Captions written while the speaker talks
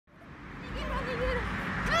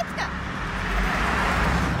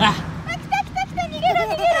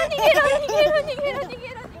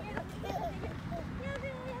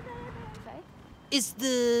is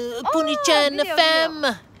the Puni Chan fam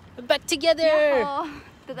back together.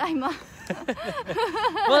 Tadaima.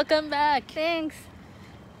 Welcome back. Thanks.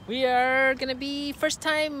 We are gonna be first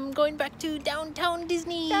time going back to downtown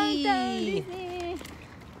Disney. Downtown Disney.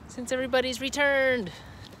 Since everybody's returned.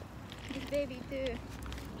 This baby too.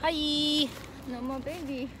 Hi. No more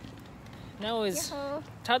baby. Now is Yahoo.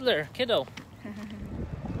 toddler, kiddo.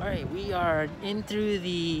 All right, we are in through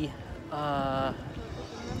the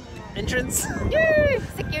entrance. Yay!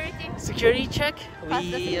 Security check. Past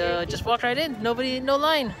the We security. just walked right in. Nobody, no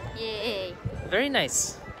line. Yay. Very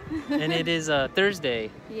nice. And it is Thursday,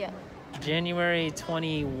 Yeah. January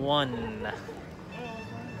 21.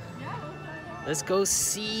 Let's go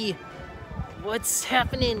see what's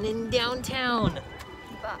happening in downtown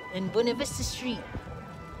in Buena Vista Street.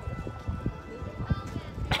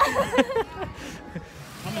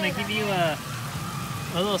 I'm gonna give you a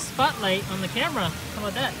little spotlight on the camera. How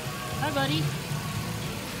about that? Hi, buddy.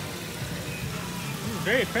 He's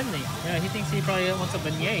very friendly. Yeah, he thinks he probably wants a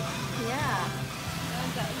beignet. Yeah.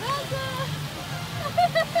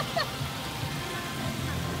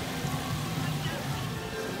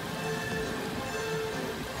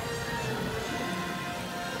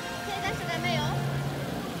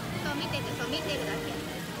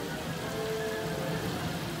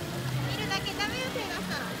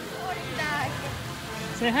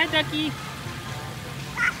 Say hi, ducky.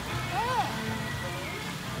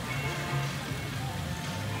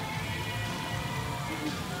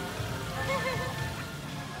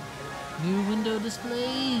 New window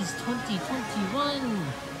displays 2021.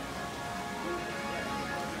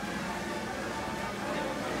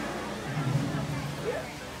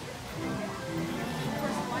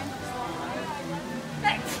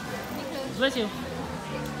 Bless you.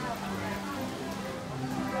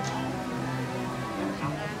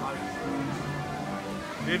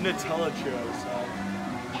 They have Nutella churros.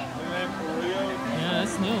 Yeah,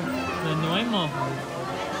 that's new. The Noimo.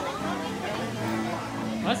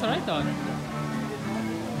 That's what I thought.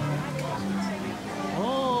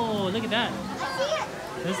 Oh, look at that.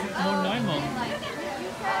 There's more Noimo.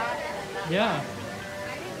 Yeah.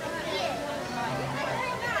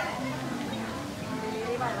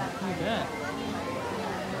 Look at that.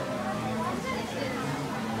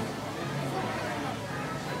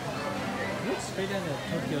 Looks straight out of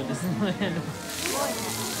Tokyo Disneyland.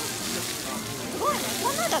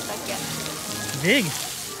 Big.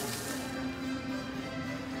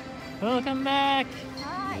 Welcome back.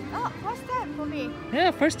 Hi. Oh, first time for me.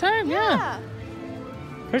 Yeah, first time. Yeah.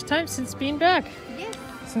 First time since being back. Yes.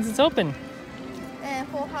 Since it's open. And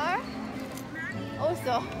for her,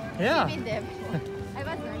 also. Yeah. She's been there before. I was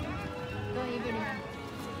like, don't even remember.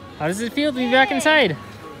 How does it feel to be back inside?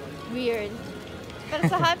 Weird. But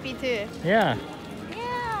so happy too. Yeah.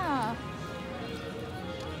 Yeah.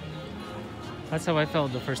 That's how I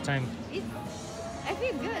felt the first time. I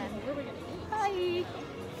feel good. Hi.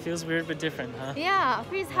 Feels weird but different, huh? Yeah,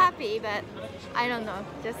 feels happy, but I don't know.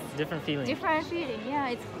 Just Different feeling. different feeling. Yeah,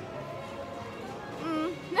 it's.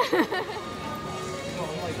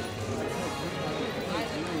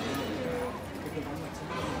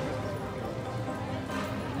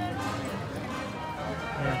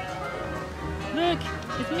 Yeah. Look,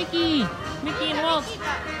 it's Mickey. Mickey and Walt.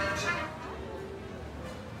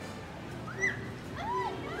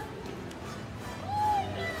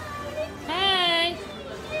 Hi.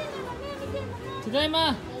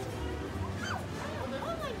 Tadaima.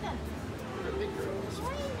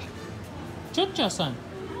 Chocho-san.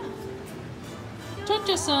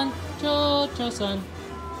 Chocho-san. Chocho-san.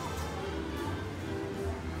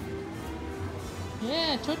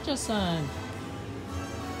 Yeah, Chocho-san.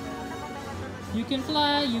 You can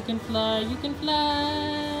fly, you can fly, you can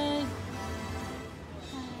fly.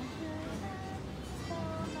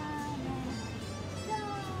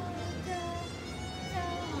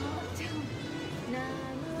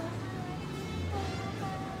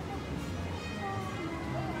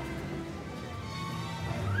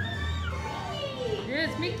 Yeah,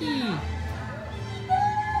 it's Mickey.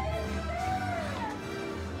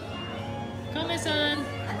 Kame-san.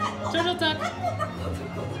 Turtle duck.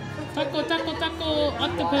 Taco, taco, taco.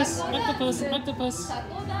 Octopus, octopus, octopus.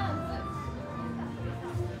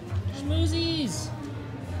 Schmoozies.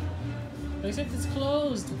 Except it's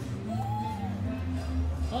closed.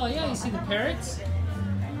 Oh yeah, you see the parrots?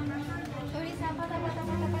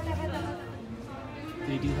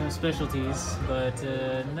 They do have specialties, but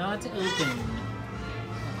not open.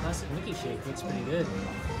 Classic Mickey shake looks pretty good.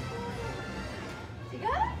 違う？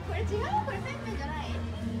これ違う？これペンペンじゃない？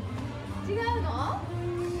違うの？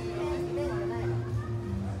ペンペンじゃないの？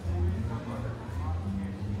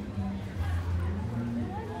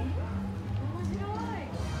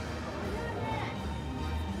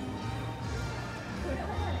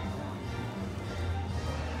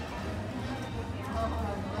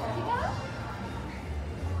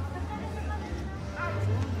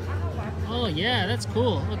 yeah, that's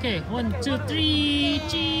cool. Okay, 1, 2, 3,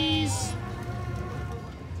 cheese.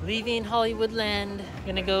 Leaving Hollywoodland.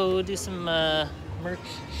 Gonna go do some merch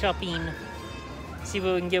shopping. See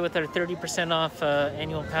what we can get with our 30% off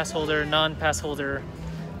annual pass holder, non-pass holder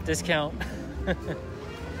discount.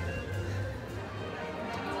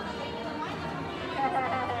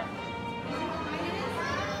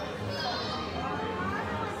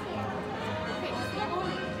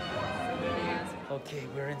 Okay,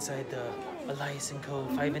 we're inside the Elias & Co.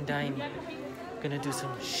 5 and Dime. Gonna do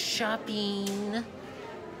some shopping.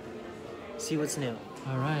 See what's new.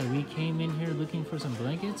 All right, we came in here looking for some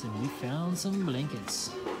blankets and we found some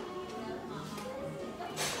blankets.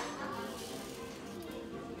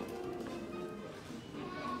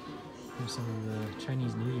 Here's some of the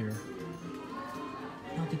Chinese New Year.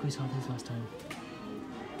 I don't think we saw these last time.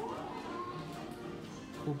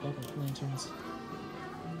 Cool bucket lanterns.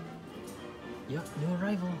 Yep, new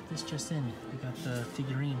arrival. This just in. We got the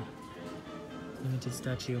figurine. Limited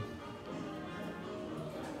statue.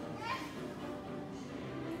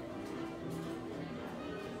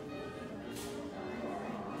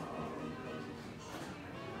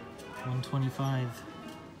 $125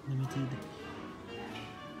 limited.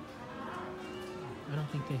 I don't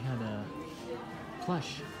think they had a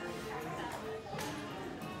plush.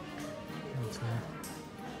 No, it's not.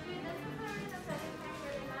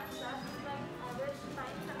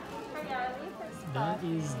 That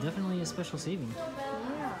is definitely a special saving.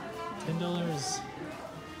 $10.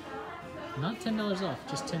 Not $10 off,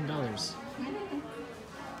 just $10.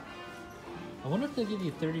 I wonder if they'll give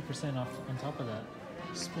you 30% off on top of that.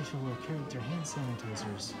 Special little character hand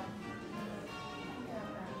sanitizers.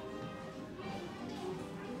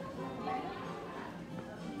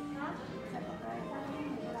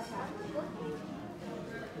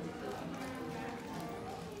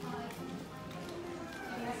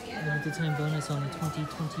 Limited time bonus on the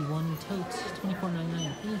 2021 totes,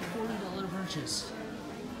 $24.99. Any $40 purchase.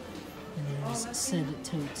 And there's said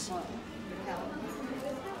totes.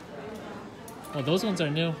 Oh, those ones are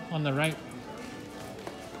new on the right.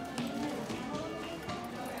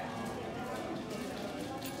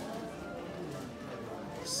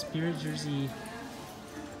 Spirit jersey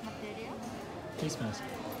face mask.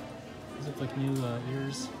 These look like new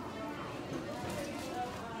ears.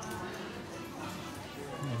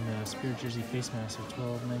 And Spirit jersey face masks are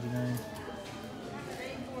 $12.99.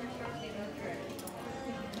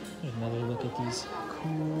 Another look at these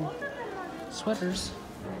cool sweaters.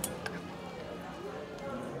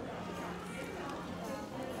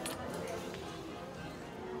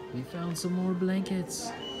 We found some more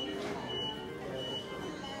blankets.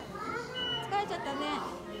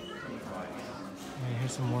 Alright,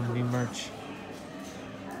 here's some more new merch.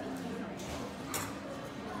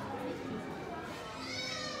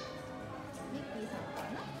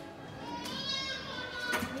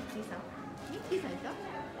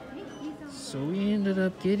 So we ended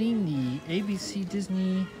up getting the ABC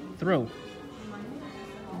Disney throw.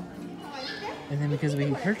 And then because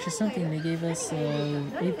we purchased something, they gave us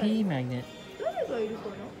an AP magnet.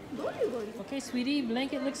 Okay, sweetie,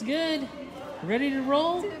 blanket looks good. Ready to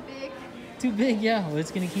roll? Too big. Too big, yeah. Well,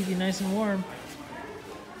 it's gonna keep you nice and warm.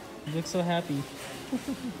 You look so happy.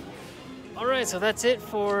 All right, so that's it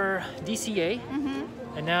for DCA.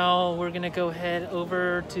 And now we're gonna go head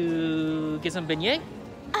over to get some beignet.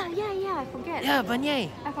 Oh, yeah, I forget. Yeah, beignet.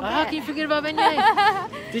 I forget. How can you forget about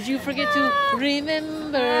beignet? Did you forget to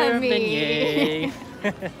remember beignet?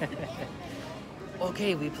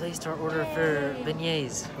 Okay, we placed our order for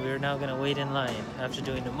beignets. We are now gonna wait in line after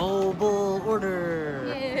doing the mobile order.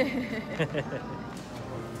 Yeah.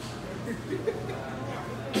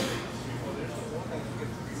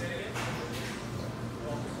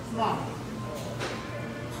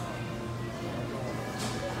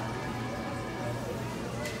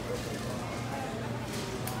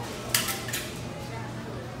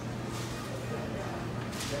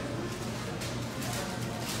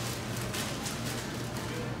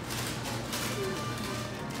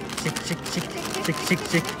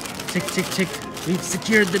 Chick. We've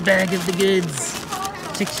secured the bag of the goods.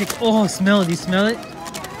 Chick. Oh, smell it. Do you smell it?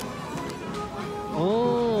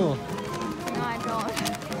 Oh. No, I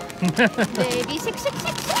don't. Baby, shake.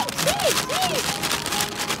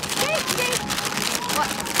 What?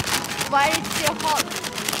 Why is it still hot?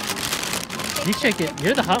 You shake it.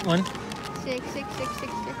 You're the hot one. Shake.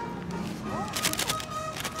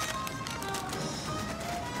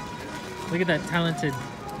 Look at that talented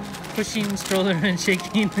pushing stroller and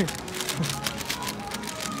shaking.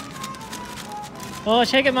 Oh,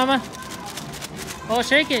 shake it, mama. Oh,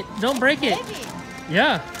 shake it. Don't break it. Heavy.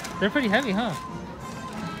 Yeah, they're pretty heavy, huh?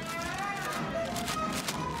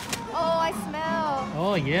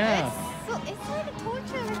 Oh yeah. It's like a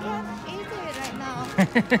torture. I can't eat it right now.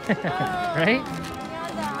 Right?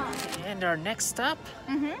 야다. And our next stop,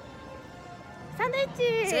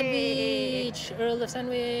 Sandwich. Sandwich, Earl of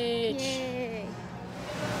Sandwich. Yay.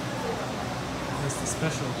 That's the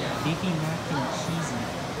special beefy mac and cheesy.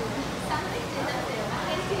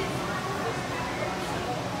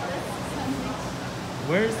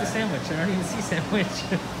 Where's the sandwich? I don't even see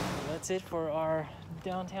sandwich. That's it for our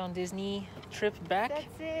downtown Disney trip back.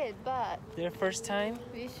 That's it, but Their first time.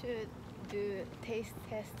 we should do taste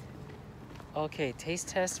test. Okay, taste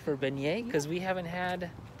test for beignet because we haven't had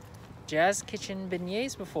Jazz Kitchen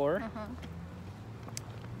beignets before.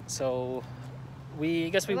 So I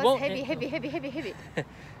guess we It was won't. heavy.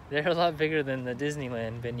 They're a lot bigger than the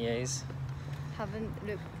Disneyland beignets. Haven't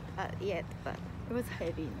looked at yet, but it was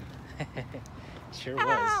heavy. Sure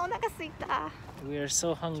Ah, was. お腹すいた. We are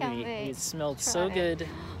so hungry. Can't wait. It smelled Try so it. good.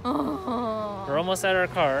 Oh. We're almost at our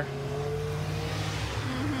car.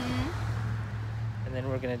 And then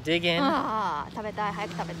we're gonna dig in. ああ、食べたい、早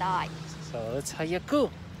く食べたい。 So let's hayaku.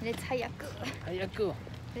 Let's 早く。 Hayaku.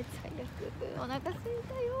 Let's 早く。お腹すい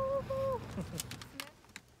たよ。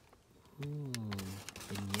 Ooh,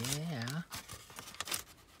 beignet.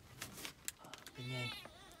 Beignet.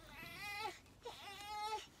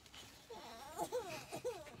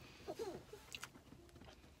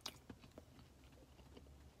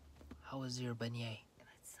 How was your beignet?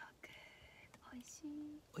 It's so good. 美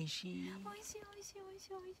味しい。 Oishi. 美味しい、美味しい、美味し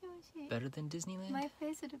い、美味しい、美味しい。 Better than Disneyland? My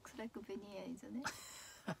face looks like beignet, isn't it?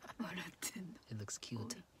 笑ってんの。 It looks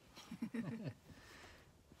cute.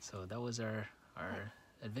 So that was our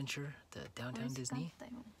adventure, the downtown 美味しかっ Disney. た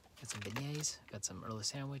よ。 Got some beignets, got some Earl of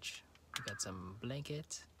Sandwich, we got some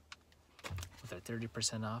blankets with our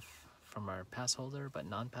 30% off from our pass holder, but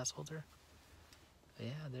non-pass holder. But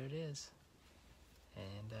yeah, there it is.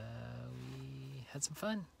 And we had some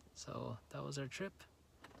fun. So that was our trip.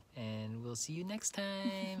 And we'll see you next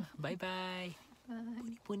time. Bye-bye. Bye.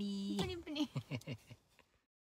 Puni. Puni, puni.